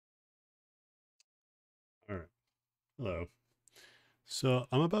Hello.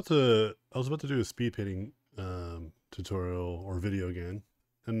 I was about to do a speed painting tutorial or video again,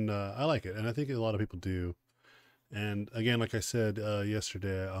 and I like it, and I think a lot of people do. And again, like I said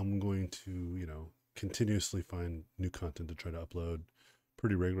yesterday, I'm going to, continuously find new content to try to upload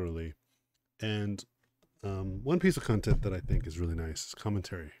pretty regularly. And one piece of content that I think is really nice is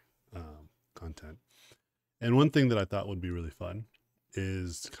commentary content. And one thing that I thought would be really fun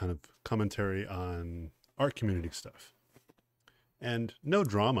is kind of commentary on art community stuff and no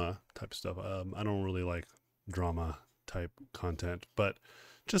drama type stuff. I don't really like drama type content, but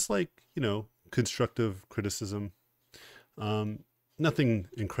just like, constructive criticism. Um, Nothing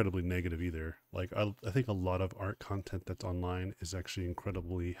incredibly negative either. Like, I think a lot of art content that's online is actually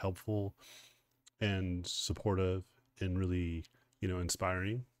incredibly helpful and supportive and really,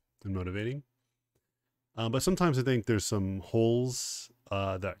 inspiring and motivating. But sometimes I think there's some holes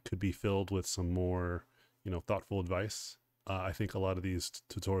that could be filled with some more, thoughtful advice. I think a lot of these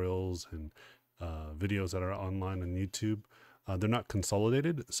tutorials and videos that are online on YouTube, they're not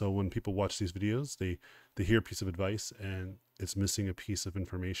consolidated. So when people watch these videos, they hear a piece of advice and it's missing a piece of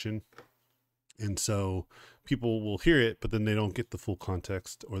information. And so people will hear it, but then they don't get the full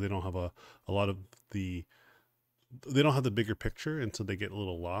context, or they don't have a lot of the, they don't have the bigger picture. And so they get a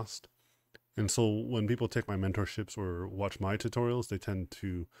little lost. And so when people take my mentorships or watch my tutorials, they tend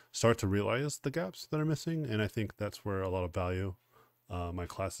to start to realize the gaps that are missing. And I think that's where a lot of value my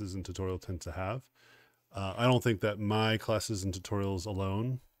classes and tutorial tend to have. I don't think that my classes and tutorials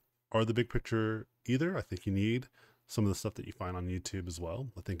alone are the big picture either. I think you need some of the stuff that you find on YouTube as well.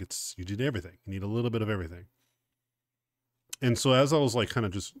 I think you need everything. You need a little bit of everything. And so as I was like kind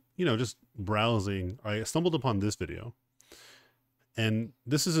of just, just browsing, I stumbled upon this video. And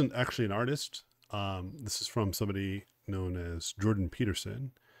this isn't actually an artist. This is from somebody known as Jordan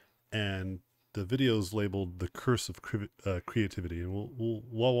Peterson, and the video is labeled "The Curse of Creativity," and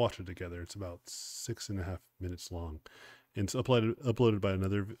we'll watch it together. It's about 6.5 minutes long, and it's uploaded by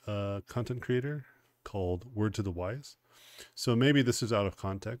another content creator called Word to the Wise. So maybe this is out of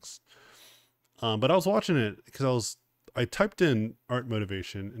context, but I was watching it because I typed in art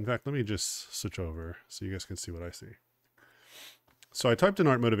motivation. In fact, let me just switch over so you guys can see what I see. So I typed in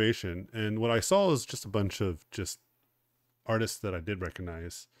art motivation, and what I saw was just a bunch of just artists that I did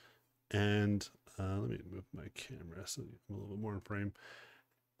recognize. And let me move my camera so I'm a little bit more in frame.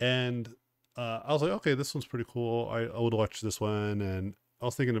 And I was like, okay, this one's pretty cool. I would watch this one. And I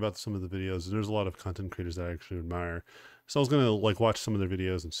was thinking about some of the videos, and there's a lot of content creators that I actually admire. So I was going to like watch some of their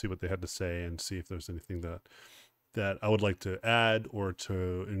videos and see what they had to say and see if there's anything that I would like to add or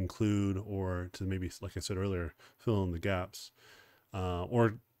to include, or to maybe, like I said earlier, fill in the gaps.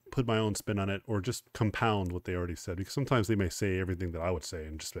 Or put my own spin on it, or just compound what they already said, because sometimes they may say everything that I would say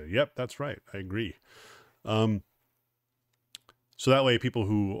and just say, yep, that's right, I agree. So that way people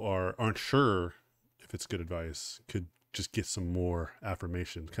who aren't sure if it's good advice could just get some more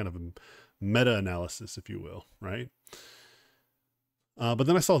affirmation, kind of a meta-analysis, if you will, right? But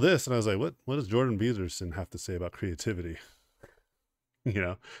then I saw this and I was like, what does Jordan Peterson have to say about creativity? you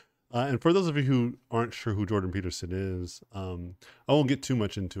know And for those of you who aren't sure who Jordan Peterson is, I won't get too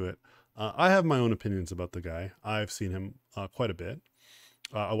much into it. I have my own opinions about the guy. I've seen him quite a bit.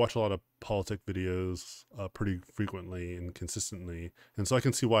 I watch a lot of politic videos pretty frequently and consistently, and so I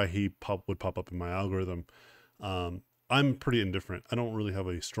can see why he would pop up in my algorithm. I'm pretty indifferent. I don't really have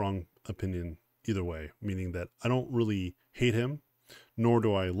a strong opinion either way, meaning that I don't really hate him, nor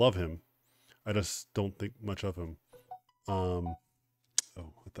do I love him. I just don't think much of him.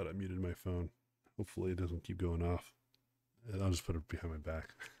 Oh, I thought I muted my phone. Hopefully it doesn't keep going off. I'll just put it behind my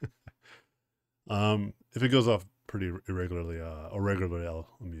back. If it goes off pretty irregularly, or regularly, I'll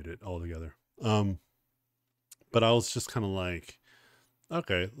mute it altogether. But I was just kind of like,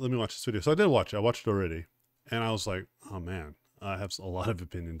 okay, let me watch this video. So I did watch it. I watched it already. And I was like, oh man, I have a lot of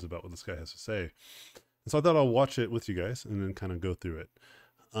opinions about what this guy has to say. And so I thought I'll watch it with you guys and then kind of go through it.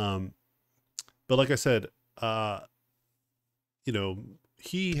 But like I said,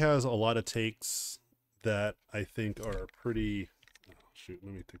 he has a lot of takes that I think are pretty, oh, shoot,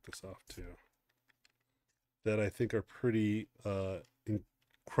 let me take this off too, that I think are pretty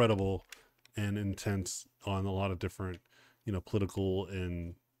incredible and intense on a lot of different, political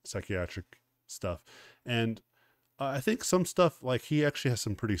and psychiatric stuff. And I think some stuff, like, he actually has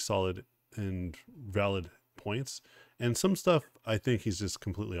some pretty solid and valid points, and some stuff I think he's just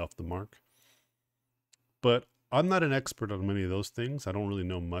completely off the mark. But I'm not an expert on many of those things. I don't really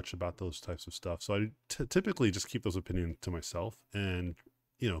know much about those types of stuff. So I typically just keep those opinions to myself and,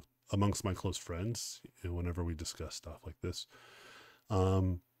 amongst my close friends, whenever we discuss stuff like this.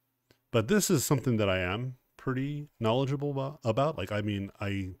 But this is something that I am pretty knowledgeable about. Like, I mean,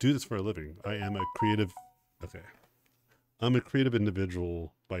 I do this for a living. I am a creative. Okay. I'm a creative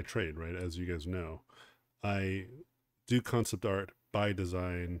individual by trade, right? As you guys know, I do concept art by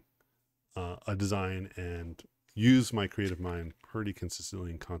design, and use my creative mind pretty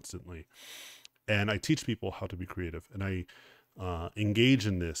consistently and constantly. And I teach people how to be creative, and I engage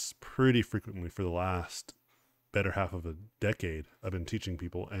in this pretty frequently for the last better half of a decade. I've been teaching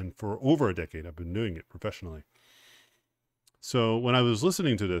people, and for over a decade, I've been doing it professionally. So when I was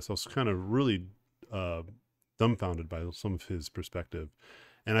listening to this, I was kind of really dumbfounded by some of his perspective.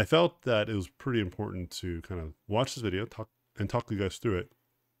 And I felt that it was pretty important to kind of watch this video, talk you guys through it,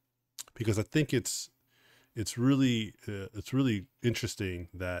 because I think it's really interesting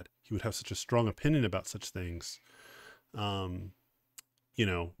that he would have such a strong opinion about such things, you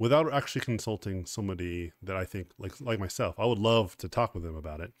know, without actually consulting somebody that I think like myself. I would love to talk with him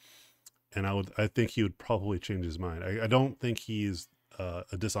about it, and I think he would probably change his mind. I don't think he's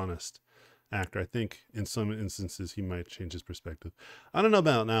a dishonest actor. I think in some instances he might change his perspective. I don't know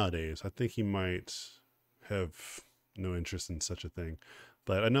about nowadays. I think he might have no interest in such a thing,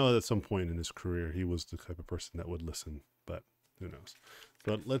 but I know at some point in his career he was the type of person that would listen, but who knows.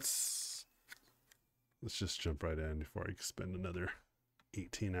 But let's just jump right in before I spend another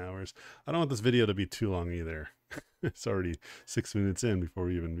 18 hours. I don't want this video to be too long either. It's already 6 minutes in before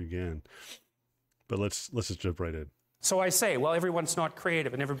we even began, but let's just jump right in. So I say, well, everyone's not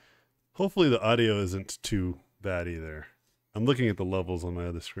creative, and hopefully the audio isn't too bad either. I'm looking at the levels on my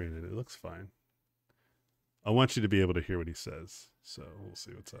other screen and it looks fine. I want you to be able to hear what he says, so we'll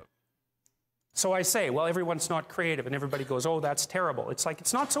see what's up. So I say, well, everyone's not creative, and everybody goes, oh, that's terrible. It's like,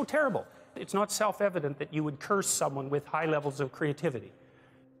 it's not so terrible. It's not self-evident that you would curse someone with high levels of creativity.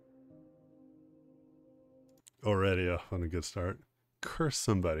 Already off on a good start. Curse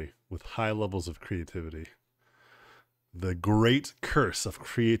somebody with high levels of creativity. The great curse of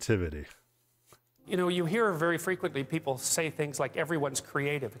creativity. You know, you hear very frequently people say things like everyone's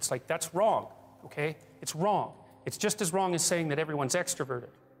creative. It's like, that's wrong, okay? It's wrong. It's just as wrong as saying that everyone's extroverted.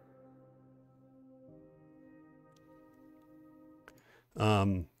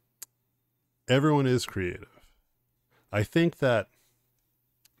 Everyone is creative. I think that,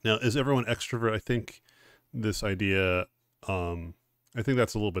 now, is everyone extrovert? I think this idea, I think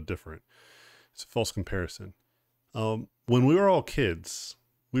that's a little bit different. It's a false comparison. When we were all kids,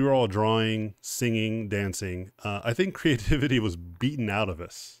 we were all drawing, singing, dancing. I think creativity was beaten out of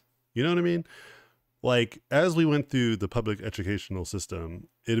us. You know what I mean? Like, as we went through the public educational system,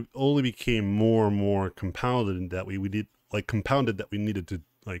 it only became more and more compounded that we needed to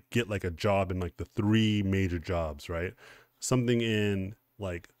like get like a job in like the 3 major jobs, right? Something in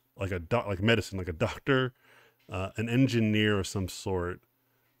like medicine, like a doctor, an engineer of some sort,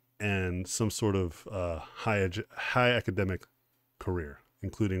 and some sort of high academic career,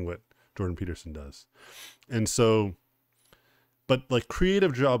 including what Jordan Peterson does. And so, but like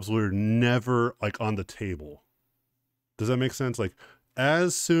creative jobs were never like on the table. Does that make sense? Like,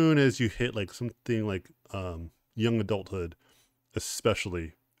 as soon as you hit like something like young adulthood,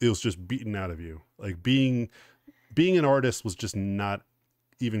 especially, it was just beaten out of you. Like being an artist was just not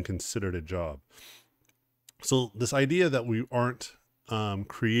even considered a job. So this idea that we aren't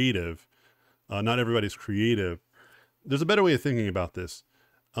creative, not everybody's creative, there's a better way of thinking about this.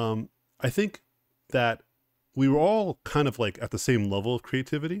 I think that we were all kind of like at the same level of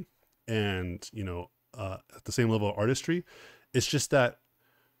creativity and, you know, at the same level of artistry. It's just that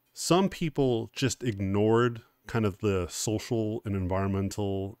some people just ignored kind of the social and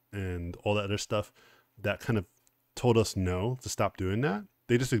environmental and all that other stuff that kind of told us no, to stop doing that.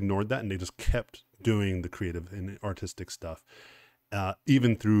 They just ignored that and they just kept doing the creative and artistic stuff,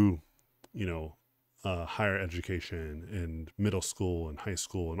 even through, you know, higher education and middle school and high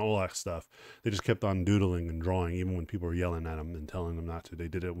school and all that stuff. They just kept on doodling and drawing, even when people were yelling at them and telling them not to. They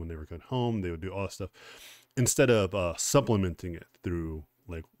did it when they were going home. They would do all that stuff instead of supplementing it through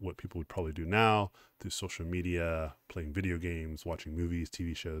like what people would probably do now, through social media, playing video games, watching movies,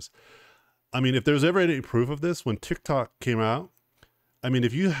 TV shows. I mean, if there's ever any proof of this, when TikTok came out, I mean,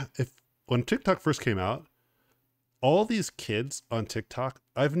 when TikTok first came out, all these kids on TikTok,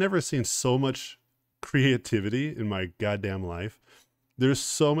 I've never seen so much creativity in my goddamn life. There's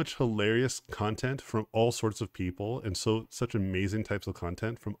so much hilarious content from all sorts of people, and such amazing types of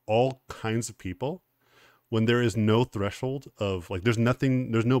content from all kinds of people, when there is no threshold of like, there's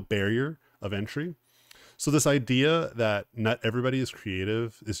no barrier of entry. So this idea that not everybody is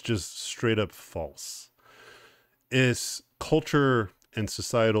creative is just straight up false. It's culture and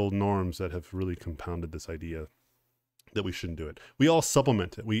societal norms that have really compounded this idea that we shouldn't do it. We all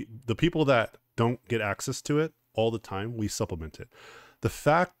supplement it. The people that don't get access to it all the time, we supplement it. The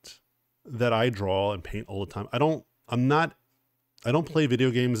fact that I draw and paint all the time, I don't play video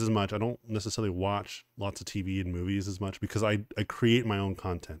games as much. I don't necessarily watch lots of TV and movies as much because I create my own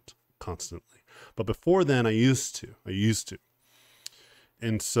content constantly. But before then I used to.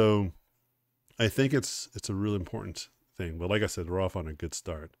 And so I think it's a really important thing. But like I said, we're off on a good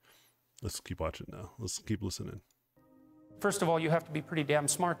start. Let's keep watching now. Let's keep listening. First of all, you have to be pretty damn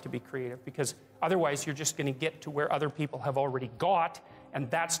smart to be creative, because otherwise you're just going to get to where other people have already got, and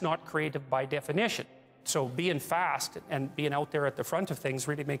that's not creative by definition. So being fast and being out there at the front of things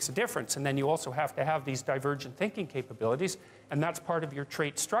really makes a difference. And then you also have to have these divergent thinking capabilities, and that's part of your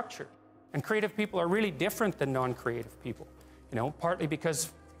trait structure. And creative people are really different than non-creative people, you know, partly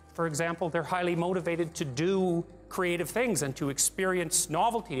because, for example, they're highly motivated to do creative things and to experience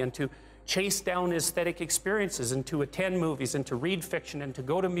novelty and to chase down aesthetic experiences and to attend movies and to read fiction and to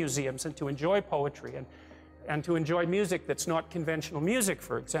go to museums and to enjoy poetry and to enjoy music that's not conventional music,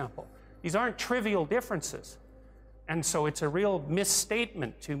 for example. These aren't trivial differences. And so it's a real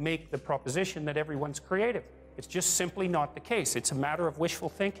misstatement to make the proposition that everyone's creative. It's just simply not the case. It's a matter of wishful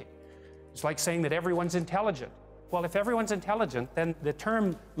thinking. It's like saying that everyone's intelligent. Well, if everyone's intelligent, then the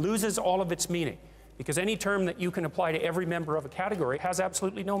term loses all of its meaning, because any term that you can apply to every member of a category has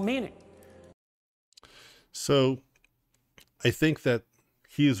absolutely no meaning. So I think that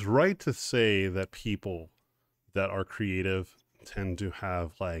he is right to say that people that are creative tend to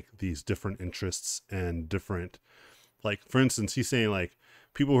have like these different interests and different, like, for instance, he's saying like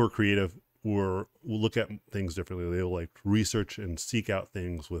people who are creative will look at things differently. They'll like research and seek out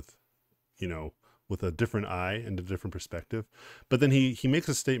things with, you know, with a different eye and a different perspective. But then he makes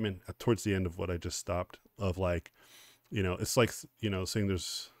a statement towards the end of what I just stopped of, like, you know, it's like, you know, saying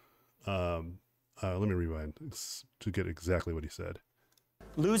there's, let me rewind to get exactly what he said.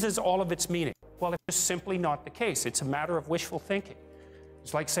 Loses all of its meaning. Well, it's just simply not the case. It's a matter of wishful thinking.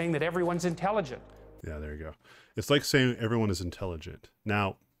 It's like saying that everyone's intelligent. Yeah, there you go. It's like saying everyone is intelligent.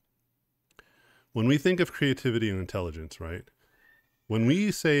 Now, when we think of creativity and intelligence, right? When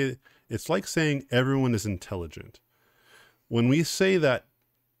we say, it's like saying everyone is intelligent. When we say that,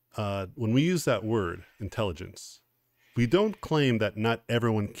 when we use that word, intelligence, we don't claim that not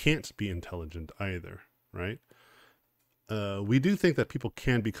everyone can't be intelligent either, right? We do think that people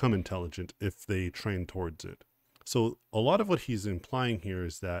can become intelligent if they train towards it. So a lot of what he's implying here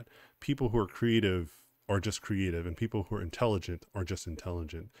is that people who are creative are just creative and people who are intelligent are just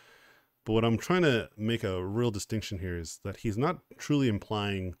intelligent. But what I'm trying to make a real distinction here is that he's not truly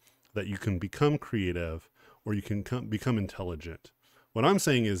implying that you can become creative or you can become intelligent. What I'm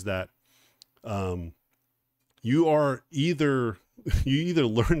saying is that you either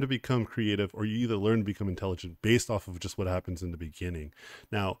learn to become creative or you either learn to become intelligent based off of just what happens in the beginning.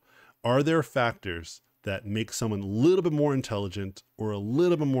 Now, are there factors that make someone a little bit more intelligent or a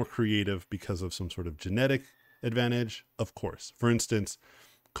little bit more creative because of some sort of genetic advantage? Of course. For instance,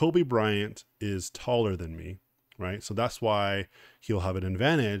 Kobe Bryant is taller than me, right? So that's why he'll have an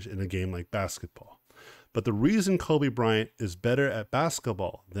advantage in a game like basketball. But the reason Kobe Bryant is better at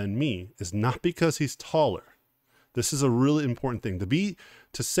basketball than me is not because he's taller. This is a really important thing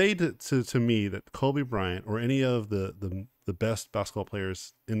to say to me that Kobe Bryant or any of the best basketball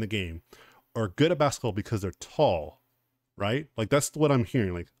players in the game are good at basketball because they're tall, right? Like, that's what I'm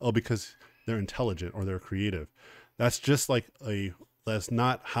hearing. Like, oh, because they're intelligent or they're creative. That's just like that's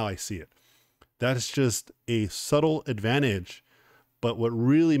not how I see it. That is just a subtle advantage. But what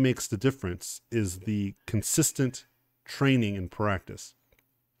really makes the difference is the consistent training and practice.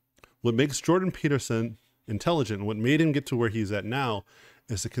 What makes Jordan Peterson intelligent and what made him get to where he's at now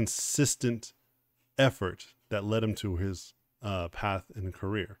is a consistent effort that led him to his path and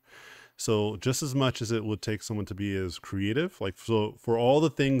career. So just as much as it would take someone to be as creative, like, so for all the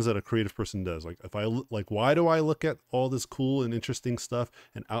things that a creative person does, like why do I look at all this cool and interesting stuff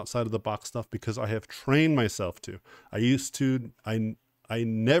and outside of the box stuff? Because I have trained myself to. I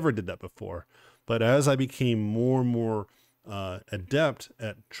never did that before, but as I became more and more adept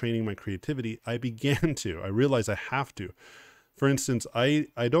at training my creativity, I began to. I realized I have to. For instance, I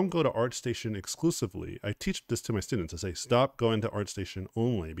don't go to ArtStation exclusively. I teach this to my students. I say, stop going to ArtStation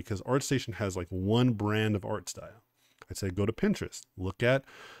only, because ArtStation has like one brand of art style. I'd say, go to Pinterest. Look at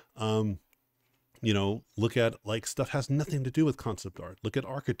like stuff has nothing to do with concept art. Look at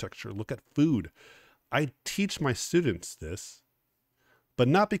architecture. Look at food. I teach my students this, but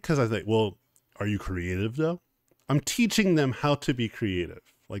not because I think, well, are you creative though? I'm teaching them how to be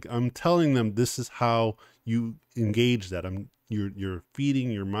creative. Like, I'm telling them this is how you engage that. You're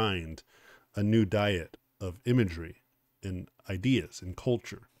feeding your mind a new diet of imagery and ideas and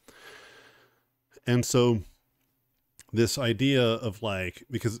culture. And so this idea of like,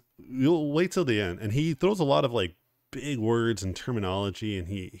 because you'll wait till the end, and he throws a lot of like big words and terminology, and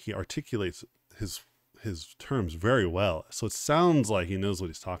he articulates his terms very well. So it sounds like he knows what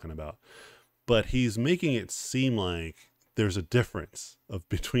he's talking about, but he's making it seem like there's a difference of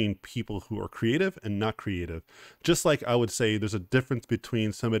between people who are creative and not creative. Just like I would say there's a difference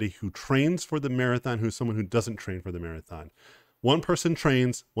between somebody who trains for the marathon who's someone who doesn't train for the marathon. One person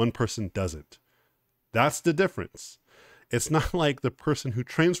trains, one person doesn't. That's the difference. It's not like the person who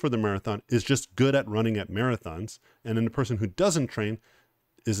trains for the marathon is just good at running at marathons, and then the person who doesn't train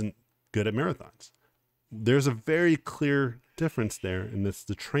isn't good at marathons. There's a very clear difference there, and it's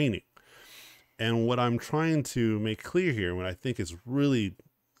the training. And what I'm trying to make clear here, what I think is really,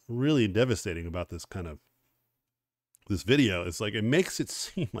 really devastating about this video, is like, it makes it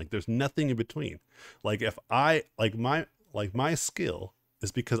seem like there's nothing in between. Like if my skill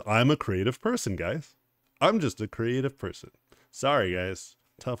is because I'm a creative person, guys. I'm just a creative person. Sorry, guys.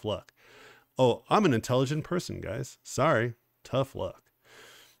 Tough luck. Oh, I'm an intelligent person, guys. Sorry. Tough luck.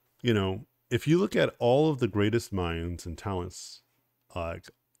 You know, if you look at all of the greatest minds and talents,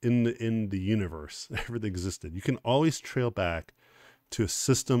 in the universe ever that existed, you can always trail back to a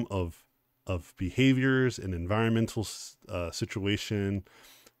system of behaviors and environmental situation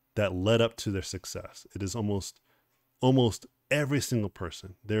that led up to their success. It is almost every single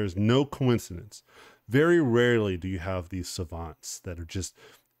person. There is no coincidence. Very rarely do you have these savants that are just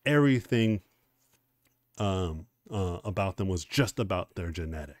everything about them was just about their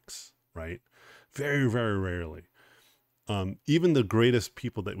genetics, right? Very, very rarely. Even the greatest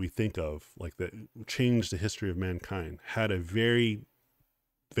people that we think of, like that changed the history of mankind, had a very,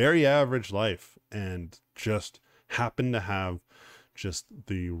 very average life and just happened to have just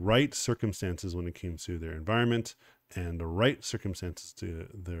the right circumstances when it came to their environment and the right circumstances to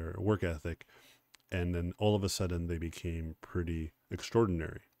their work ethic. And then all of a sudden they became pretty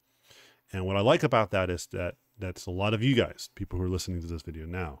extraordinary. And what I like about that is that that's a lot of you guys, people who are listening to this video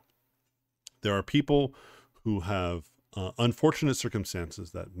now. There are people who have unfortunate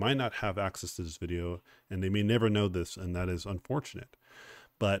circumstances that might not have access to this video, and they may never know this, and that is unfortunate.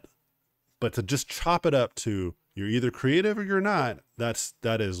 But to just chop it up to you're either creative or you're not, that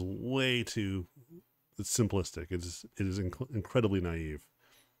is way too simplistic. It is incredibly naive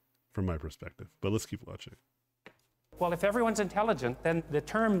from my perspective. But let's keep watching. Well, if everyone's intelligent, then the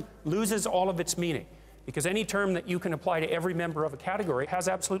term loses all of its meaning, because any term that you can apply to every member of a category has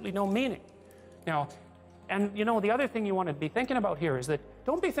absolutely no meaning. Now, and you know, the other thing you want to be thinking about here is that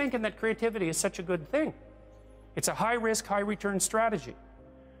don't be thinking that creativity is such a good thing. It's a high risk, high return strategy.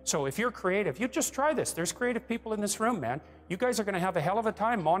 So if you're creative, you just try this. There's creative people in this room, man. You guys are going to have a hell of a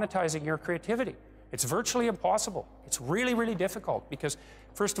time monetizing your creativity. It's virtually impossible. It's really, really difficult because,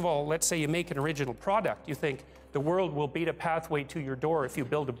 first of all, let's say you make an original product. You think the world will beat a pathway to your door if you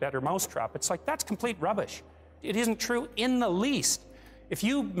build a better mousetrap. It's like, that's complete rubbish. It isn't true in the least. If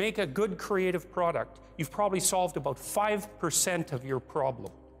you make a good creative product, you've probably solved about 5% of your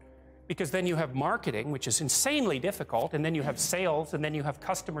problem. Because then you have marketing, which is insanely difficult, and then you have sales, and then you have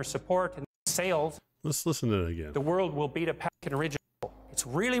customer support and sales. Let's listen to it again. The world will beat a pack in original. It's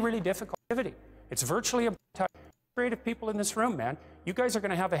really, really difficult. It's virtually impossible. Creative people in this room, man. You guys are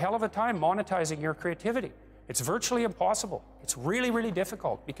going to have a hell of a time monetizing your creativity. It's virtually impossible. It's really, really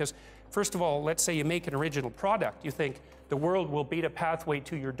difficult because, first of all, let's say you make an original product. You think the world will beat a pathway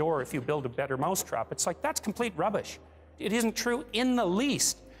to your door if you build a better mousetrap. It's like, that's complete rubbish. It isn't true in the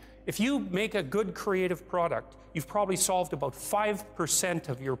least. If you make a good creative product, you've probably solved about 5%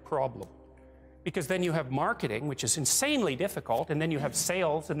 of your problem. Because then you have marketing, which is insanely difficult, and then you have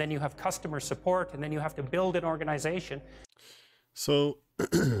sales, and then you have customer support, and then you have to build an organization. So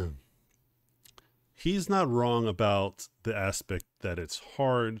he's not wrong about the aspect that it's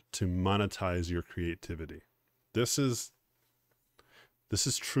hard to monetize your creativity. This is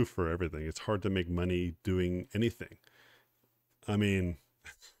true for everything. It's hard to make money doing anything. I mean,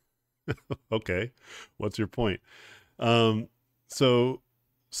 okay, what's your point? So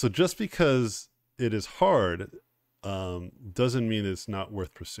just because it is hard doesn't mean it's not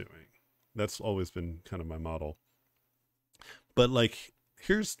worth pursuing. That's always been kind of my model. But like,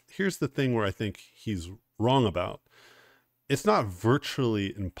 here's the thing where I think he's wrong about. It's not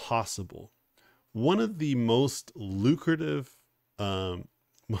virtually impossible. One of the most lucrative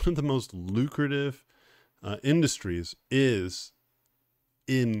industries is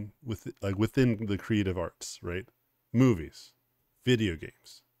within the creative arts, right? Movies, video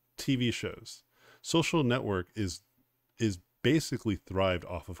games, TV shows. Social network is basically thrived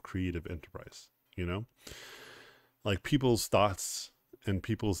off of creative enterprise, you know? Like people's thoughts and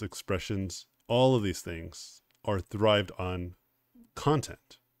people's expressions all of these things are thrived on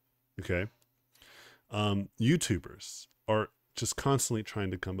content. Okay. YouTubers are just constantly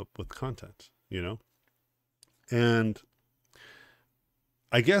trying to come up with content, you know? And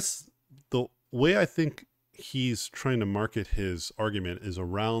I guess the way I think he's trying to market his argument is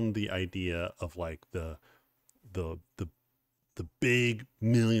around the idea of like the big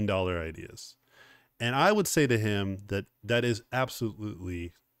 $1 million ideas. And I would say to him that that is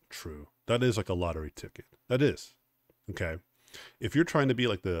absolutely true. That is like a lottery ticket. That is. Okay. If you're trying to be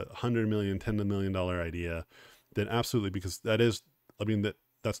like the 100 million, $10 million idea, then absolutely, because that is, I mean,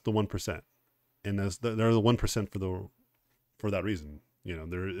 that's the 1%. And they're the 1% for that reason. You know,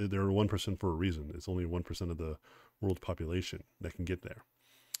 they're 1% for a reason. It's only 1% of the world population that can get there.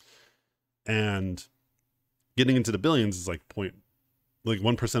 And getting into the billions is like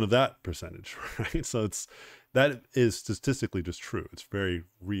 1% of that percentage, right? So that is statistically just true. It's very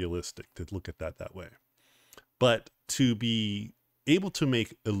realistic to look at that way. But to be able to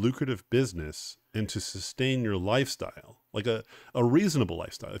make a lucrative business and to sustain your lifestyle, like a reasonable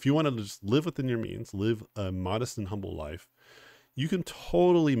lifestyle, if you want to just live within your means, live a modest and humble life, you can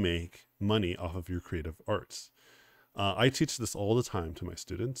totally make money off of your creative arts. I teach this all the time to my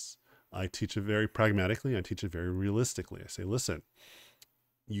students. I teach it very pragmatically. I teach it very realistically. I say, listen,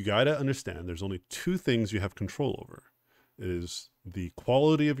 you got to understand there's only two things you have control over. It is the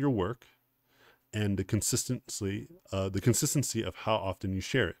quality of your work and the consistency of how often you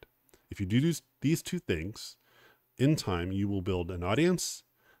share it. If you do these two things, in time, you will build an audience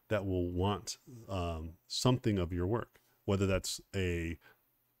that will want something of your work, whether that's a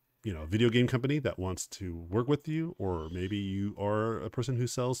video game company that wants to work with you, or maybe you are a person who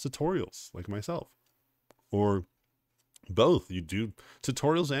sells tutorials like myself, or both. You do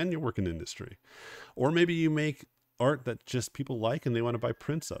tutorials and you work in industry, or maybe you make art that just people like and they want to buy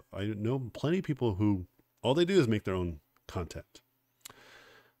prints of. I know plenty of people who all they do is make their own content.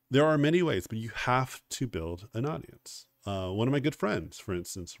 There are many ways, but you have to build an audience. One of my good friends, for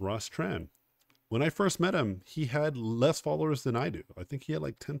instance, Ross Tran, when I first met him, he had less followers than I do. I think he had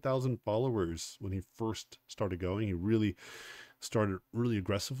like 10,000 followers when he first started going. He really started really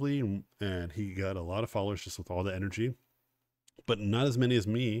aggressively, and he got a lot of followers just with all the energy, but not as many as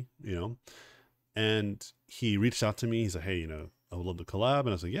me, And he reached out to me. He said, hey, I would love to collab. And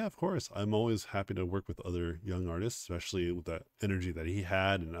I was like, yeah, of course. I'm always happy to work with other young artists, especially with that energy that he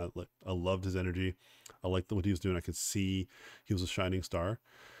had. And I loved his energy. I liked what he was doing. I could see he was a shining star.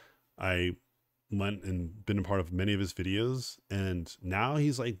 I went and been a part of many of his videos. And now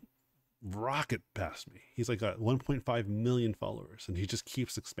he's like rocket past me. He's like got 1.5 million followers, and he just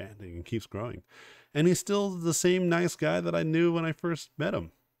keeps expanding and keeps growing. And he's still the same nice guy that I knew when I first met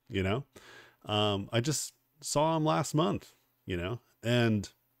him, I just saw him last month, and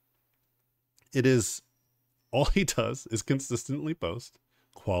it is all he does is consistently post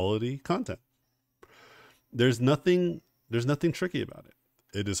quality content. There's nothing tricky about it.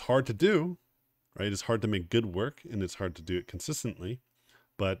 It is hard to do, right? It's hard to make good work, and it's hard to do it consistently,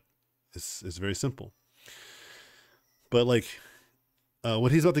 but it's very simple. But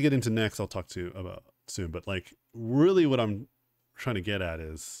what he's about to get into next, I'll talk to you about soon. But really what I'm trying to get at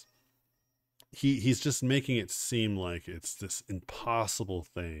is, he's just making it seem like it's this impossible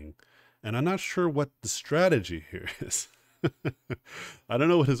thing. And I'm not sure what the strategy here is. I don't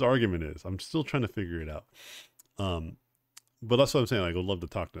know what his argument is. I'm still trying to figure it out. But that's what I'm saying. I would love to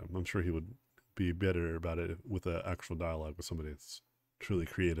talk to him. I'm sure he would be better about it with an actual dialogue with somebody that's truly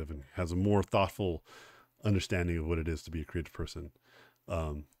creative and has a more thoughtful understanding of what it is to be a creative person.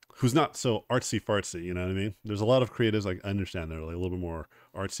 Who's not so artsy fartsy, you know what I mean? There's a lot of creatives, I understand they're a little bit more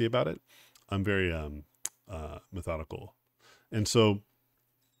artsy about it. I'm very methodical. And so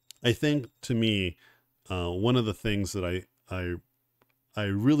I think, to me, one of the things that I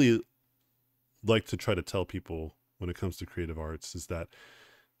really like to try to tell people when it comes to creative arts is that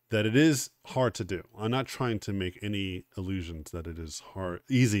it is hard to do. I'm not trying to make any illusions that it is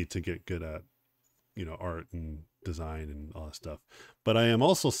easy to get good at, art and design and all that stuff. But I am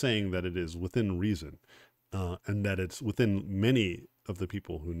also saying that it is within reason, and that it's within many of the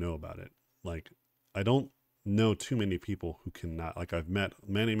people who know about it. I don't know too many people who cannot. I've met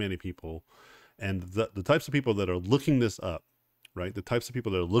many people, and the types of people that are looking this up, right? The types of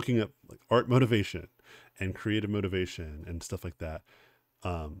people that are looking up art motivation and creative motivation and stuff like that.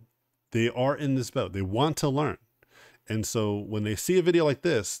 They are in this boat. They want to learn. And so when they see a video like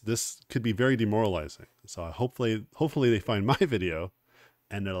this could be very demoralizing. So hopefully they find my video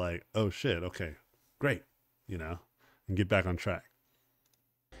and they're like, oh shit, okay, great, and get back on track.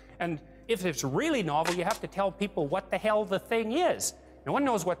 And if it's really novel, you have to tell people what the hell the thing is. No one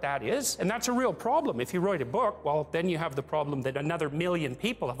knows what that is, and that's a real problem. If you write a book, well, then you have the problem that another million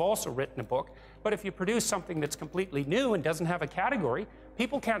people have also written a book. But if you produce something that's completely new and doesn't have a category,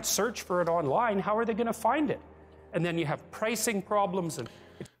 people can't search for it online. How are they going to find it? And then you have pricing problems. And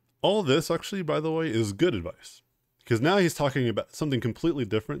all this, actually, by the way, is good advice. Because now he's talking about something completely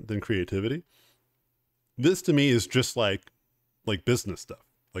different than creativity. This, to me, is just like business stuff.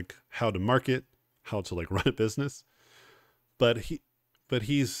 Like how to market, how to like run a business. But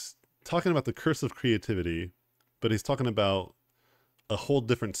he's talking about the curse of creativity, but he's talking about a whole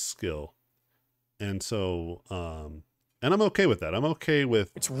different skill. And so, and I'm okay with that. I'm okay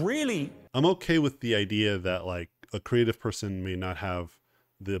with the idea that like a creative person may not have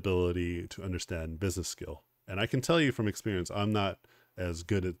the ability to understand business skill. And I can tell you from experience, I'm not as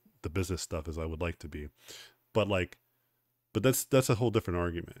good at the business stuff as I would like to be, but that's a whole different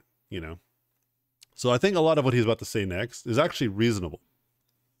argument, you know? So I think a lot of what he's about to say next is actually reasonable.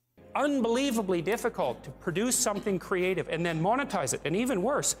 Unbelievably difficult to produce something creative and then monetize it. And even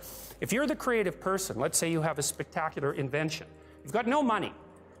worse, if you're the creative person, let's say you have a spectacular invention, you've got no money,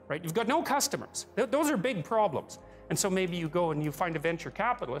 right? You've got no customers. Those are big problems. And so maybe you go and you find a venture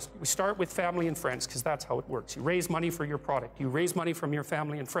capitalist. We start with family and friends because that's how it works. You raise money for your product. You raise money from your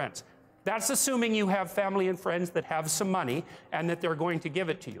family and friends. That's assuming you have family and friends that have some money and that they're going to give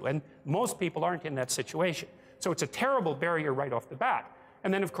it to you. And most people aren't in that situation. So it's a terrible barrier right off the bat.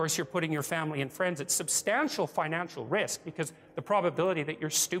 And then, of course, you're putting your family and friends at substantial financial risk because the probability that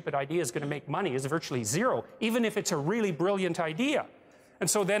your stupid idea is going to make money is virtually zero, even if it's a really brilliant idea. And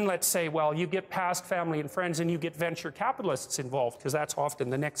so then let's say, well, you get past family and friends and you get venture capitalists involved because that's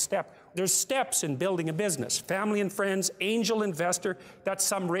often the next step. There's steps in building a business. Family and friends, angel investor, that's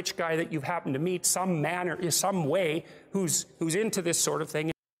some rich guy that you've happened to meet, some man or some way who's into this sort of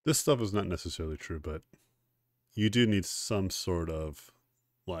thing. This stuff is not necessarily true, but you do need some sort of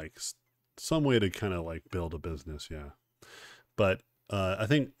like some way to kind of like build a business. Yeah. But I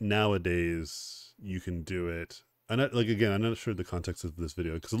think nowadays you can do it. I'm not, like, again, I'm not sure the context of this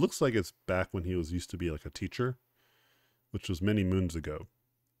video because it looks like it's back when he used to be like a teacher, which was many moons ago.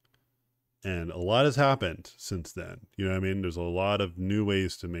 And a lot has happened since then. You know what I mean? There's a lot of new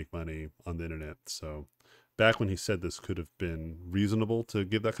ways to make money on the internet. So back when he said this could have been reasonable to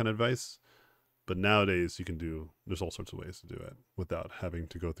give that kind of advice. But nowadays you can there's all sorts of ways to do it without having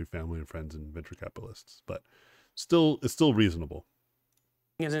to go through family and friends and venture capitalists. But it's still reasonable.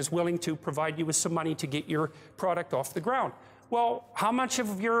 And is willing to provide you with some money to get your product off the ground. Well, how much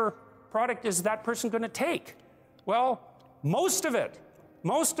of your product is that person going to take? Well, most of it.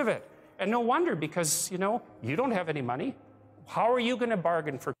 And no wonder, because, you know, you don't have any money. How are you going to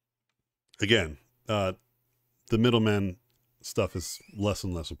bargain for? Again, the middleman stuff is less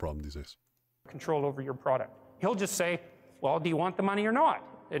and less a problem these days. Control over your product. He'll just say, well, do you want the money or not?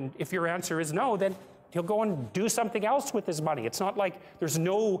 And if your answer is no, then he'll go and do something else with his money. It's not like there's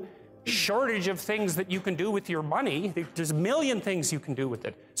no shortage of things that you can do with your money. There's a million things you can do with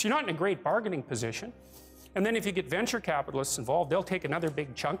it. So you're not in a great bargaining position. And then if you get venture capitalists involved, they'll take another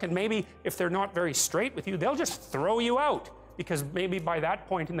big chunk, and maybe if they're not very straight with you, they'll just throw you out. Because maybe by that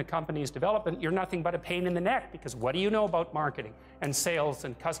point in the company's development, you're nothing but a pain in the neck, because what do you know about marketing and sales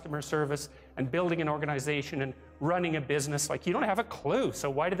and customer service and building an organization and running a business? Like, you don't have a clue, so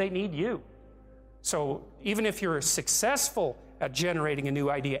why do they need you? So even if you're successful at generating a new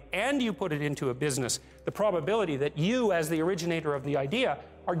idea and you put it into a business, the probability that you, as the originator of the idea,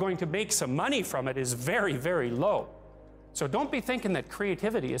 are going to make some money from it is very, very low. So don't be thinking that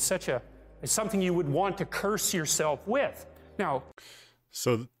creativity is something you would want to curse yourself with. Now,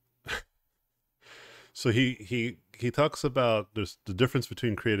 so he talks about there's the difference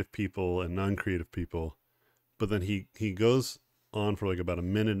between creative people and non-creative people, but then he goes on for like about a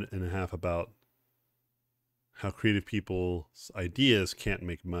minute and a half about how creative people's ideas can't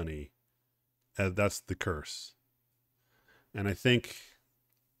make money. That's the curse. And I think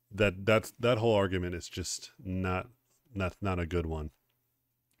that whole argument is just not a good one.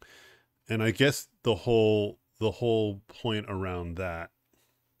 And I guess the whole point around that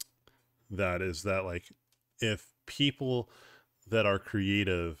is that, like, if people that are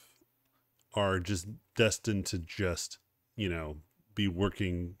creative are just destined to just, you know, be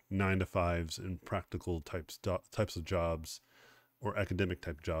working 9-to-5s and practical types of jobs, or academic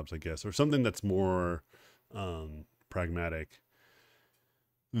type jobs, I guess, or something that's more pragmatic,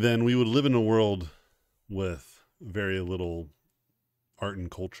 then we would live in a world with very little art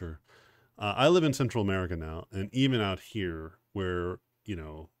and culture. I live in Central America now, and even out here where, you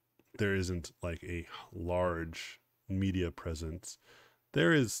know, there isn't like a large media presence,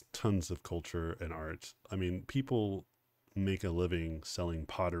 there is tons of culture and art. I mean, people make a living selling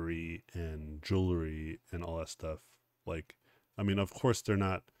pottery and jewelry and all that stuff. Like, I mean, of course they're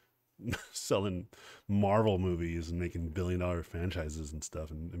not selling Marvel movies and making billion-dollar franchises and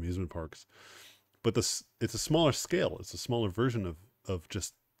stuff and amusement parks, but this, it's a smaller scale. It's a smaller version of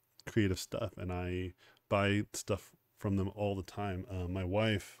just creative stuff. And I buy stuff from them all the time. My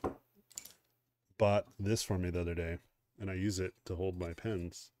wife bought this for me the other day, and I use it to hold my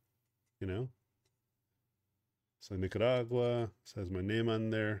pens, you know? So Nicaragua, it has my name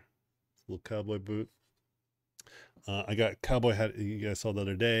on there. It's a little cowboy boot. I got cowboy hat you guys saw the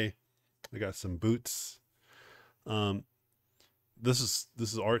other day. I got some boots. This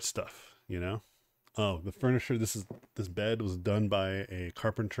is art stuff, you know? Oh, the furniture, this bed was done by a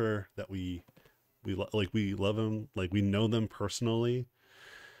carpenter that we love him, like we know them personally.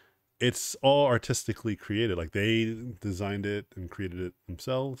 It's all artistically created. Like they designed it and created it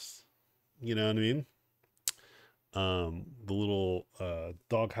themselves. You know what I mean? The little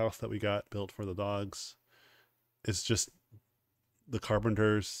dog house that we got built for the dogs, it's just the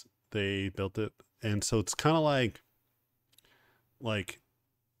carpenters, they built it. And so it's kind of like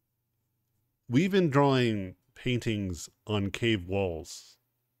we've been drawing paintings on cave walls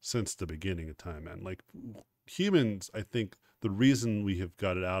since the beginning of time, man. Like humans, I think the reason we have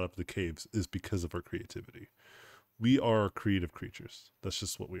got it out of the caves is because of our creativity. We are creative creatures. That's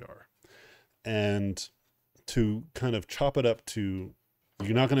just what we are. And to kind of chop it up to,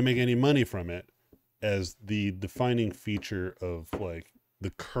 you're not going to make any money from it, as the defining feature of like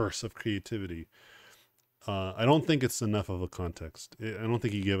the curse of creativity, I don't think it's enough of a context. I don't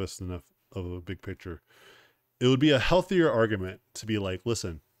think you give us enough of a big picture. It would be a healthier argument to be like,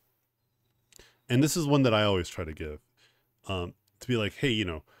 listen, and this is one that I always try to give, to be like, hey, you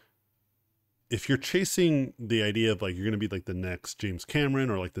know, if you're chasing the idea of like, you're going to be like the next James Cameron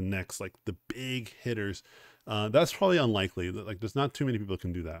or like the next, like the big hitters, that's probably unlikely. Like there's not too many people who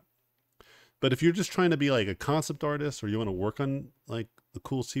can do that. But if you're just trying to be like a concept artist, or you want to work on like the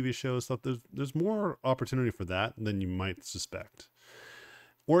cool TV show stuff, there's more opportunity for that than you might suspect.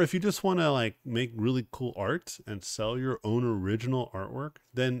 Or if you just want to like make really cool art and sell your own original artwork,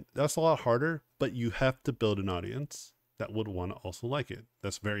 then that's a lot harder, but you have to build an audience that would want to also like it.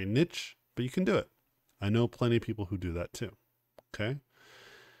 That's very niche, but you can do it. I know plenty of people who do that too. Okay.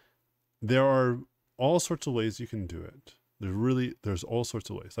 There are all sorts of ways you can do it. There's all sorts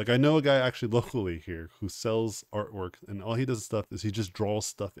of ways. Like I know a guy actually locally here who sells artwork, and all he does stuff is he just draws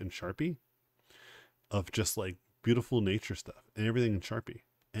stuff in Sharpie of just like beautiful nature stuff and everything in Sharpie.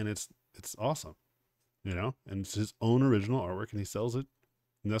 And it's awesome, you know, and it's his own original artwork, and he sells it,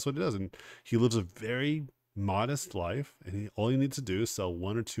 and that's what he does. And he lives a very modest life, and all he needs to do is sell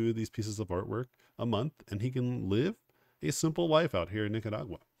one or two of these pieces of artwork a month, and he can live a simple life out here in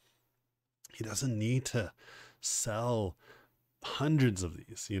Nicaragua. He doesn't need to sell hundreds of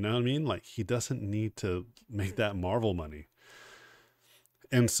these, you know what I mean? Like he doesn't need to make that Marvel money.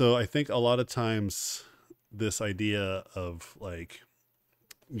 And so I think a lot of times this idea of like,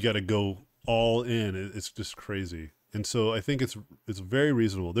 you got to go all in, it's just crazy. And so I think it's very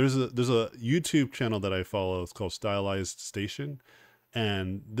reasonable. There's a YouTube channel that I follow. It's called Stylized Station.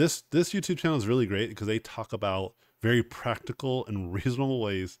 And this YouTube channel is really great because they talk about very practical and reasonable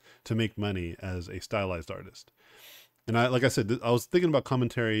ways to make money as a stylized artist. And like I said, I was thinking about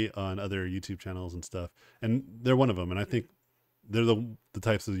commentary on other YouTube channels and stuff, and they're one of them. And I think they're the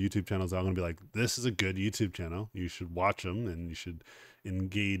types of YouTube channels that I'm going to be like, this is a good YouTube channel. You should watch them and you should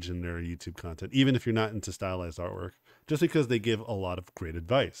engage in their YouTube content, even if you're not into stylized artwork, just because they give a lot of great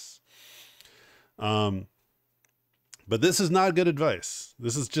advice. But this is not good advice.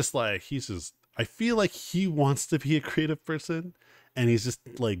 This is just like, I feel like he wants to be a creative person, and he's just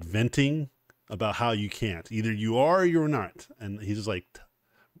like venting about how you can't. Either you are or you're not. And he's just like,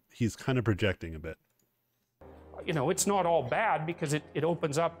 he's kind of projecting a bit. You know, it's not all bad, because it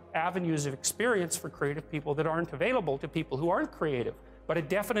opens up avenues of experience for creative people that aren't available to people who aren't creative. But it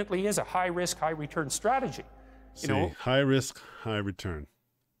definitely is a high risk, high return strategy. You know, high risk, high return.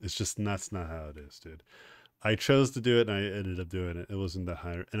 It's just, that's not how it is, dude. I chose to do it, and I ended up doing it. It wasn't that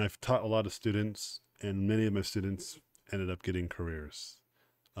high. And I've taught a lot of students, and many of my students ended up getting careers.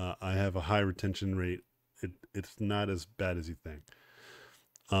 I have a high retention rate. It's not as bad as you think.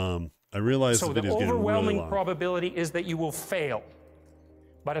 I realize so the the video's overwhelming getting really long. probability is that you will fail.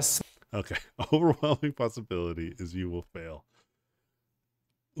 But Okay. Overwhelming possibility is you will fail.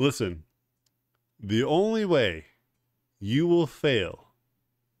 Listen, the only way you will fail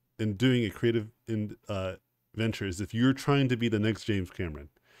in doing a creative venture is if you're trying to be the next James Cameron.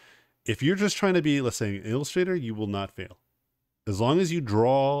 If you're just trying to be, let's say, an illustrator, you will not fail. As long as you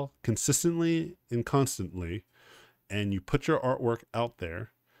draw consistently and constantly, and you put your artwork out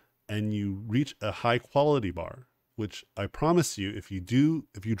there and you reach a high quality bar, which I promise you, if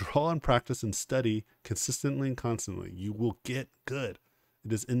you draw and practice and study consistently and constantly, you will get good.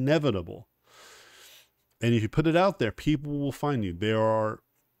 It is inevitable. And if you put it out there, people will find you. There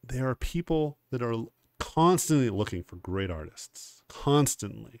are people that are constantly looking for great artists.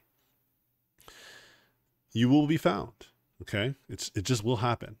 Constantly. You will be found. Okay? It just will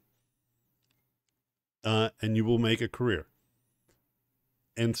happen. And you will make a career.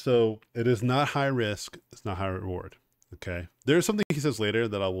 And so it is not high risk. It's not high reward. Okay? There's something he says later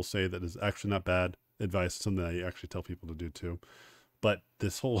that I will say that is actually not bad advice. Something I actually tell people to do too. But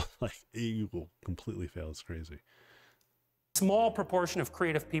this whole, like, you will completely fail. It's crazy. Small proportion of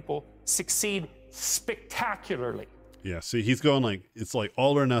creative people succeed spectacularly. Yeah, see, he's going like, it's like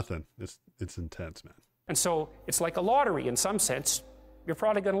all or nothing. It's intense, man. And so it's like a lottery in some sense. You're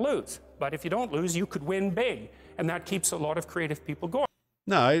probably going to lose. But if you don't lose, you could win big. And that keeps a lot of creative people going.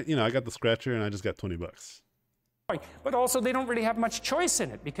 No, I got the scratcher and I just got $20. But also they don't really have much choice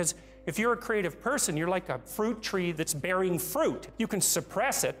in it, because if you're a creative person, you're like a fruit tree that's bearing fruit. You can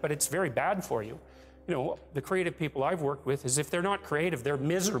suppress it, but it's very bad for you. You know, the creative people I've worked with is if they're not creative, they're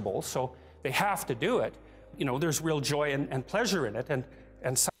miserable, so they have to do it. You know, there's real joy and pleasure in it.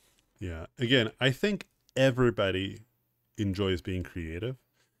 And so yeah, again, I think everybody enjoys being creative,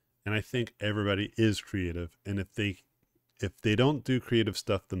 and I think everybody is creative. And if they don't do creative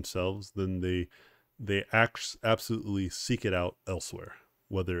stuff themselves, then they absolutely seek it out elsewhere,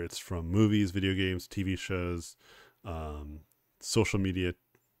 whether it's from movies, video games, TV shows, social media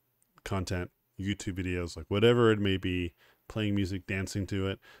content, YouTube videos, like whatever it may be, playing music, dancing to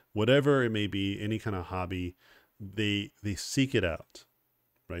it, whatever it may be, any kind of hobby, they seek it out,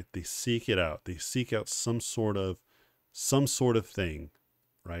 right? They seek it out. They seek out some sort of thing,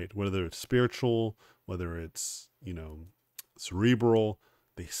 right? Whether it's spiritual, whether it's, cerebral,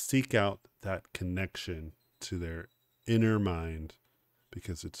 they seek out that connection to their inner mind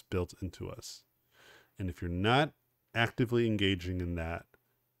because it's built into us. And if you're not actively engaging in that,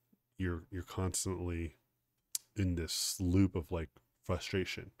 you're constantly in this loop of like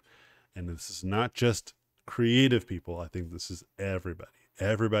frustration. And this is not just creative people. I think this is everybody.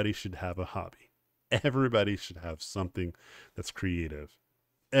 Everybody should have a hobby. Everybody should have something that's creative.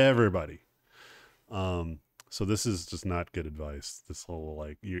 Everybody. So this is just not good advice. This whole,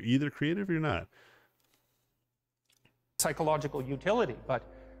 like, you're either creative or you're not. psychological utility, but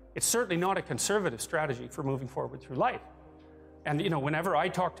it's certainly not a conservative strategy for moving forward through life. And, whenever I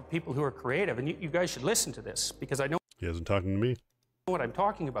talk to people who are creative, and you guys should listen to this, because I know He hasn't talking to me. what I'm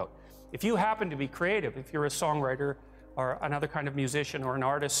talking about. If you happen to be creative, if you're a songwriter or another kind of musician or an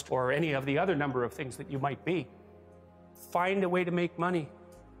artist or any of the other number of things that you might be, find a way to make money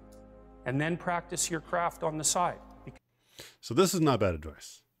and then practice your craft on the side. So this is not bad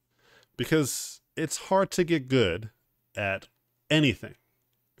advice, because it's hard to get good at anything,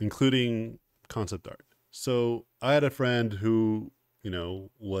 including concept art. So I had a friend who,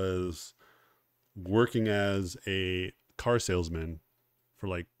 was working as a car salesman for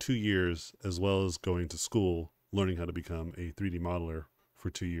like 2 years, as well as going to school, learning how to become a 3D modeler for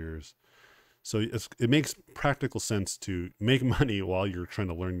 2 years. So it makes practical sense to make money while you're trying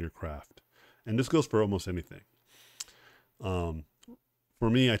to learn your craft. And this goes for almost anything. For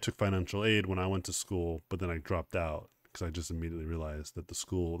me, I took financial aid when I went to school, but then I dropped out because I just immediately realized that the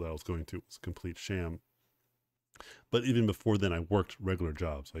school that I was going to was a complete sham. But even before then, I worked regular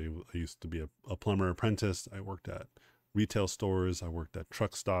jobs. I used to be a plumber apprentice. I worked at retail stores. I worked at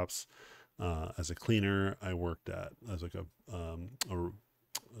truck stops as a cleaner. I worked as like a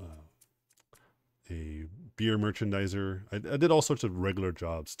beer merchandiser. I did all sorts of regular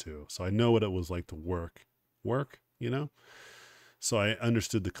jobs too. So I know what it was like to work, So I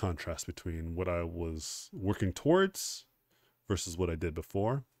understood the contrast between what I was working towards versus what I did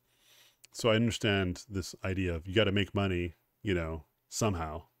before. So I understand this idea of you got to make money,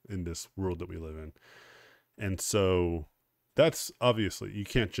 somehow in this world that we live in. And so that's obviously, you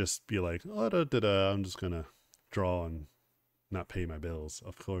can't just be like, I'm just going to draw and not pay my bills.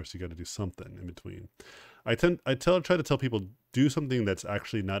 Of course, you got to do something in between. I try to tell people, do something that's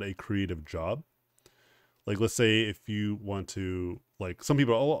actually not a creative job. Like, let's say if you want to, like, some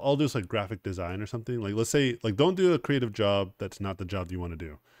people, I'll do like graphic design or something. Like, let's say, like, don't do a creative job that's not the job you want to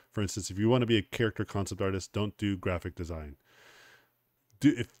do. For instance, if you want to be a character concept artist, don't do graphic design.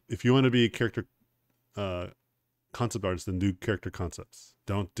 If you want to be a character concept artist, then do character concepts.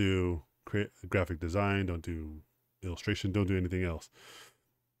 Don't do graphic design. Don't do illustration. Don't do anything else.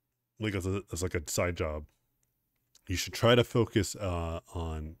 Like as like a side job. You should try to focus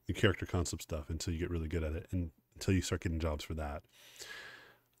on the character concept stuff until you get really good at it, and until you start getting jobs for that.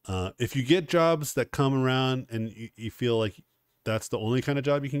 If you get jobs that come around and you feel like that's the only kind of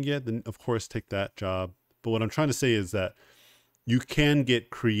job you can get, then of course take that job. But what I'm trying to say is that you can get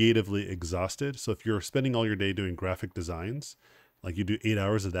creatively exhausted. So if you're spending all your day doing graphic designs, like you do 8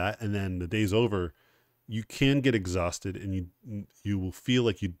 hours of that, and then the day's over, you can get exhausted, and you will feel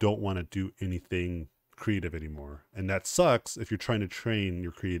like you don't want to do anything creative anymore. And that sucks if you're trying to train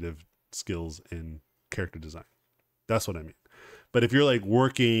your creative skills in character design. That's what I mean. But if you're like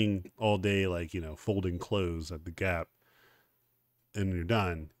working all day, like, you know, folding clothes at the Gap, and you're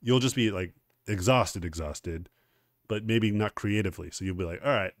done, you'll just be like exhausted, but maybe not creatively. So you'll be like,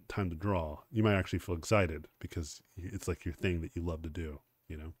 all right, time to draw. You might actually feel excited because it's like your thing that you love to do,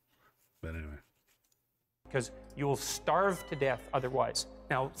 you know? But anyway. Because you will starve to death otherwise.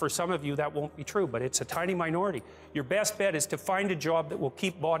 Now, for some of you, that won't be true, but it's a tiny minority. Your best bet is to find a job that will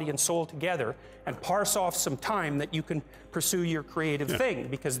keep body and soul together and parse off some time that you can pursue your creative thing,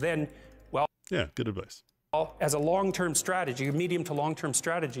 because then, well... Yeah, good advice. As a long-term strategy, a medium to long-term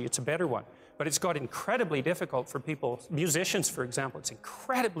strategy, it's a better one. But it's got incredibly difficult for people, musicians, for example, it's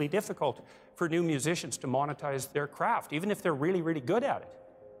incredibly difficult for new musicians to monetize their craft, even if they're really, really good at it.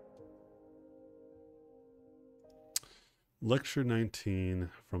 Lecture 19,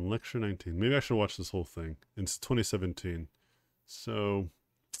 from Lecture 19. Maybe I should watch this whole thing. It's 2017. So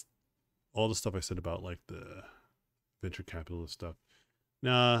all the stuff I said about like the venture capitalist stuff.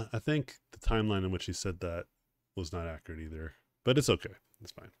 Nah, I think the timeline in which he said that was not accurate either. But it's okay.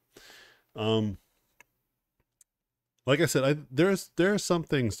 It's fine. Like I said, there are some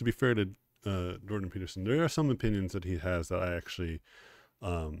things, to be fair to Jordan Peterson, there are some opinions that he has that I actually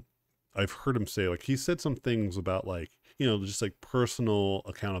I've heard him say. Like, he said some things about, like, you know, just like personal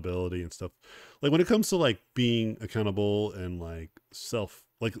accountability and stuff. Like when it comes to like being accountable and like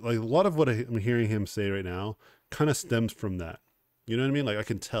like a lot of what I'm hearing him say right now kind of stems from that. You know what I mean? Like, I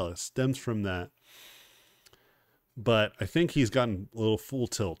can tell it stems from that. But I think he's gotten a little full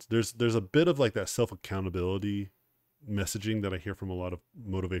tilt. There's a bit of like that self-accountability messaging that I hear from a lot of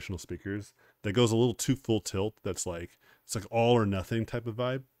motivational speakers that goes a little too full tilt. That's like, it's like all or nothing type of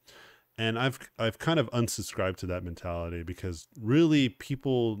vibe. And I've kind of unsubscribed to that mentality, because really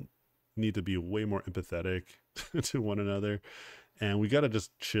people need to be way more empathetic to one another. And we got to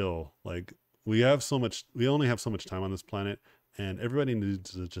just chill. Like, we only have so much time on this planet, and everybody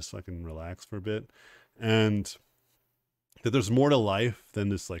needs to just fucking relax for a bit. And that there's more to life than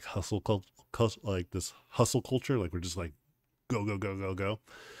this like hustle culture. Like, we're just like, go.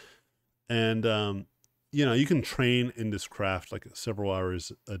 And, you know, you can train in this craft like several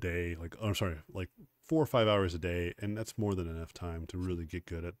hours a day, like 4 or 5 hours a day. And that's more than enough time to really get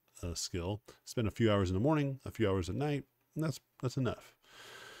good at a skill. Spend a few hours in the morning, a few hours at night, and that's enough.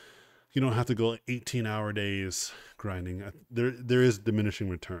 You don't have to go 18-hour days grinding. There is diminishing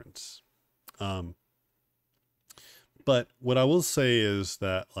returns. But what I will say is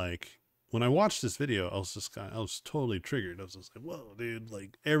that, like, when I watched this video, I was totally triggered. I was just like, whoa, dude,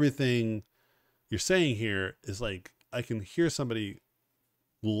 like, everything you're saying here is like, I can hear somebody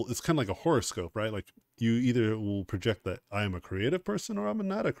it's kind of like a horoscope, right? Like, you either will project that I am a creative person or I'm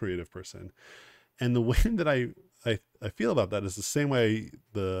not a creative person. And the way that I feel about that is the same way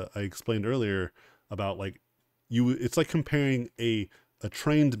I explained earlier about, like, it's like comparing a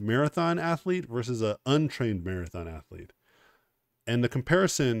trained marathon athlete versus an untrained marathon athlete. And the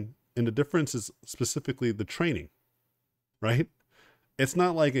comparison and the difference is specifically the training, right? It's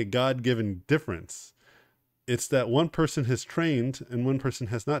not like a God-given difference. It's that one person has trained and one person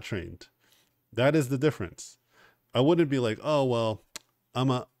has not trained. That is the difference. I wouldn't be like, oh, well, I'm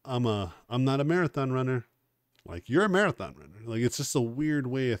not a marathon runner. Like, you're a marathon runner. Like, it's just a weird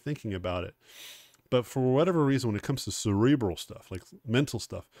way of thinking about it. But for whatever reason, when it comes to cerebral stuff, like mental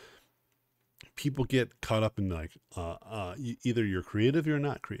stuff, people get caught up in like, either you're creative or you're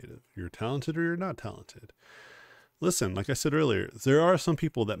not creative. You're talented or you're not talented. Listen, like I said earlier, there are some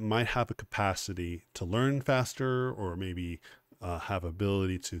people that might have a capacity to learn faster, or maybe have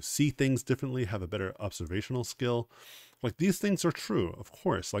ability to see things differently, have a better observational skill. Like, these things are true, of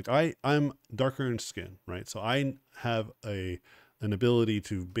course. Like, I'm darker in skin, right? So I have an ability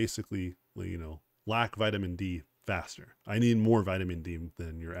to basically, you know, lack vitamin D faster. I need more vitamin D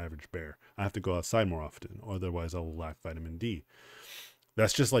than your average bear. I have to go outside more often, or otherwise I will lack vitamin D.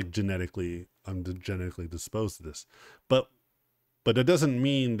 That's just like genetically, I'm genetically disposed to this. But it doesn't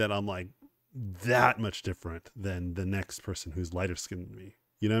mean that I'm like that much different than the next person who's lighter skinned than me.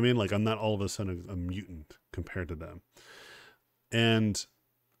 You know what I mean? Like, I'm not all of a sudden a mutant compared to them. And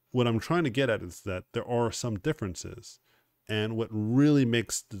what I'm trying to get at is that there are some differences. And what really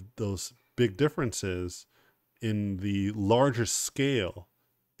makes those big differences in the larger scale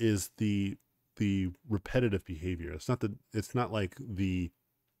is the repetitive behavior. It's not like the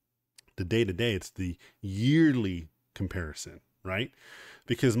day to day, it's the yearly comparison, right?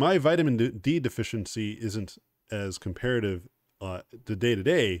 Because my vitamin D deficiency isn't as comparative the day to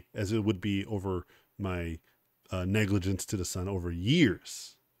day as it would be over my negligence to the sun over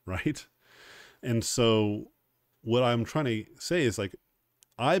years, right? And so what I'm trying to say is, like,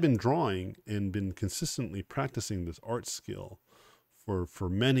 I've been drawing and been consistently practicing this art skill for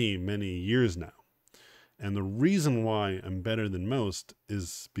many, many years now. And the reason why I'm better than most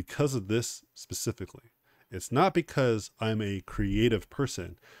is because of this specifically. It's not because I'm a creative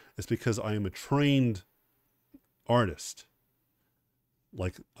person. It's because I am a trained artist.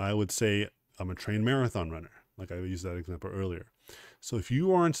 Like I would say, I'm a trained marathon runner. Like I used that example earlier. So if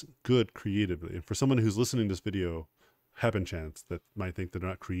you aren't good creatively, and for someone who's listening to this video, happen chance that might think they're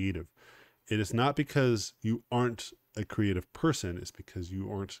not creative, it is not because you aren't a creative person. It's because you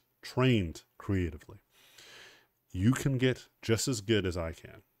aren't trained creatively. You can get just as good as I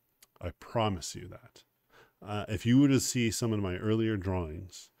can. I promise you that. If you were to see some of my earlier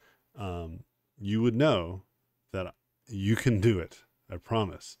drawings, you would know that you can do it. I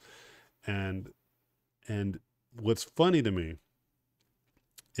promise. And what's funny to me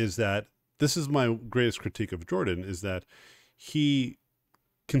is that this is my greatest critique of Jordan, is that he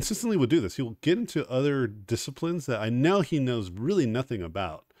consistently would do this. He will get into other disciplines that I know he knows really nothing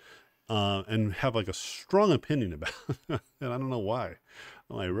about, and have like a strong opinion about. And I don't know why.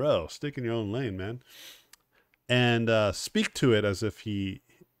 I'm like, bro, stick in your own lane, man. And speak to it as if he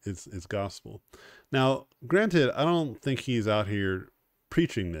is gospel. Now, granted, I don't think he's out here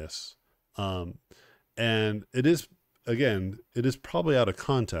preaching this. And it is, again, it is probably out of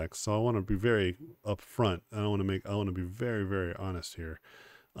context. So I want to be very upfront. I want to be very, very honest here.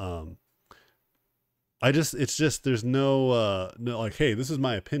 It's just, there's no, like, hey, this is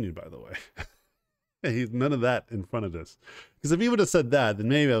my opinion, by the way. He's none of that in front of this. Because if he would have said that, then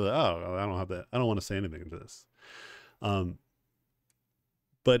maybe I was like, oh, I don't have that. I don't want to say anything to this.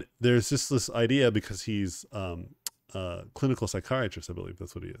 But there's just this idea, because he's clinical psychiatrist, I believe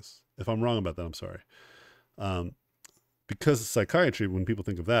that's what he is. If I'm wrong about that, I'm sorry. Because psychiatry, when people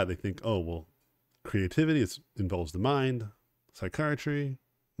think of that, they think, oh, well, creativity involves the mind, psychiatry,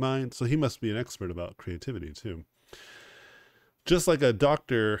 mind. So he must be an expert about creativity too. Just like a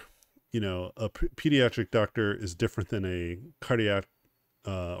doctor, you know, a pediatric doctor is different than a cardiac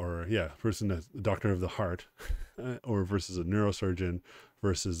person, a doctor of the heart, or versus a neurosurgeon,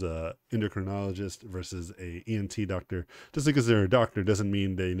 versus a endocrinologist, versus a ENT doctor. Just because they're a doctor doesn't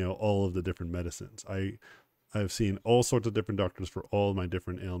mean they know all of the different medicines. I've seen all sorts of different doctors for all my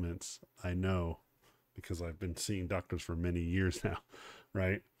different ailments. I know, because I've been seeing doctors for many years now,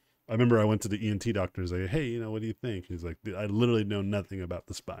 right? I remember I went to the ENT doctor and was like, hey, you know, what do you think? He's like, I literally know nothing about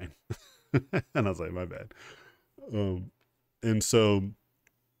the spine. And I was like, my bad. And so,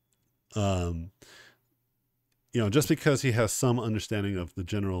 you know, just because he has some understanding of the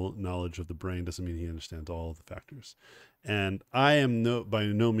general knowledge of the brain doesn't mean he understands all of the factors. And I am by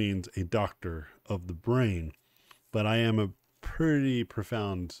no means a doctor of the brain, but I am a pretty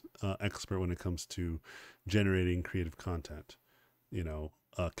profound expert when it comes to generating creative content, you know,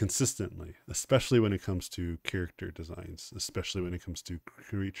 consistently, especially when it comes to character designs, especially when it comes to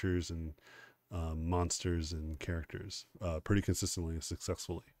creatures and monsters and characters, pretty consistently and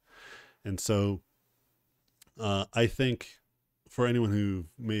successfully. And so I think for anyone who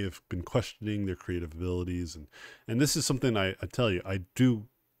may have been questioning their creative abilities, and this is something I tell you, I do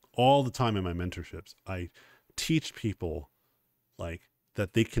all the time in my mentorships. I teach people like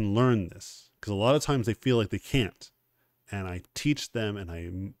that they can learn this, because a lot of times they feel like they can't. And I teach them, and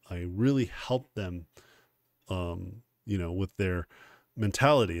I really help them, you know, with their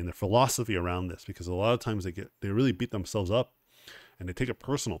mentality and their philosophy around this, because a lot of times they really beat themselves up and they take it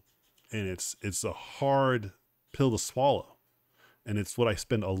personal, and it's a hard pill to swallow. And it's what I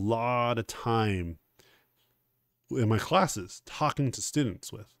spend a lot of time in my classes talking to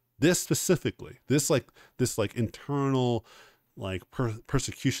students with. This specifically, this internal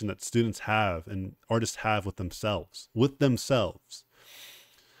persecution that students have and artists have with themselves.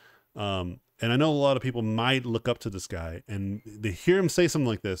 And I know a lot of people might look up to this guy and they hear him say something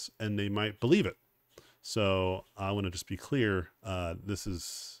like this and they might believe it. So I want to just be clear. This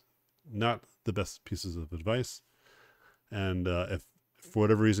is not the best pieces of advice. And if for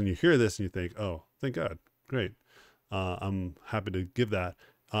whatever reason you hear this and you think, oh, thank God, great. I'm happy to give that.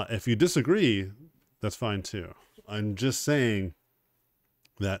 If you disagree, that's fine too. I'm just saying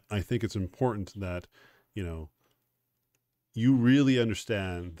that I think it's important that, you know, you really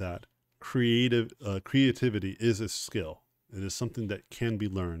understand that creativity is a skill. It is something that can be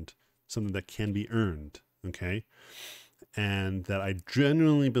learned, something that can be earned. Okay. And that I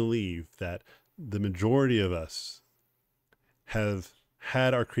genuinely believe that the majority of us have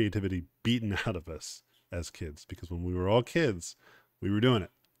had our creativity beaten out of us as kids, because when we were all kids, we were doing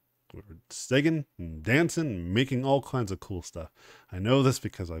it. We were singing and dancing and making all kinds of cool stuff. I know this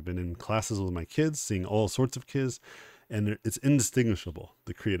because I've been in classes with my kids, seeing all sorts of kids, and it's indistinguishable,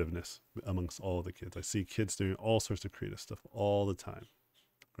 the creativeness amongst all the kids. I see kids doing all sorts of creative stuff all the time,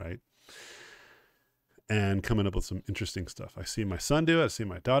 right? And coming up with some interesting stuff. I see my son do it. I see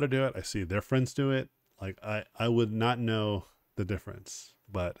my daughter do it. I see their friends do it. Like I would not know the difference,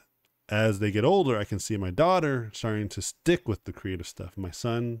 but as they get older, I can see my daughter starting to stick with the creative stuff. My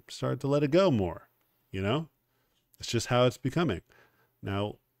son started to let it go more, you know? It's just how it's becoming.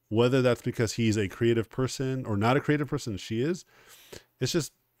 Now, whether that's because he's a creative person or not a creative person, she is, it's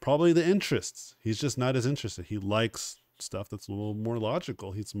just probably the interests. He's just not as interested. He likes stuff that's a little more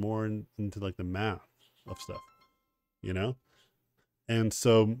logical. He's more into like the math of stuff, you know? And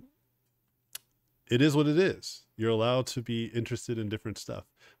so it is what it is. You're allowed to be interested in different stuff.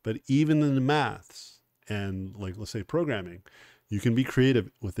 But even in the maths and like, let's say programming, you can be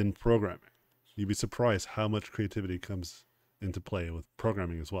creative within programming. You'd be surprised how much creativity comes into play with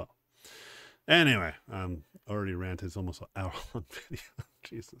programming as well. Anyway, already ranted. It's almost an hour long video.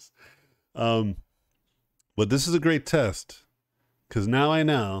 Jesus. But this is a great test, because now I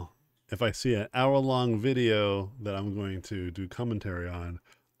know if I see an hour-long video that I'm going to do commentary on,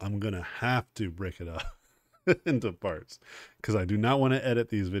 I'm going to have to break it up into parts, because I do not want to edit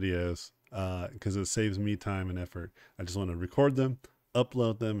these videos because it saves me time and effort. I just want to record them,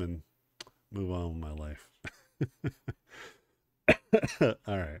 upload them, and move on with my life.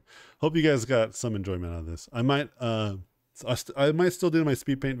 All right. Hope you guys got some enjoyment out of this. I might still do my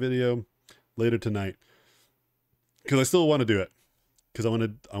speed paint video later tonight, because I still want to do it, because I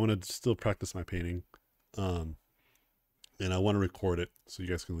want to still practice my painting. And I want to record it so you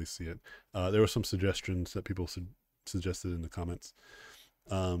guys can at least see it. There were some suggestions that people suggested in the comments.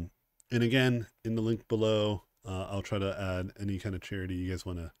 And again, in the link below, I'll try to add any kind of charity you guys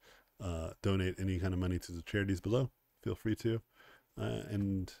want to donate any kind of money to the charities below. Feel free to.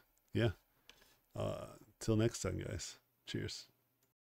 And yeah, till next time, guys. Cheers.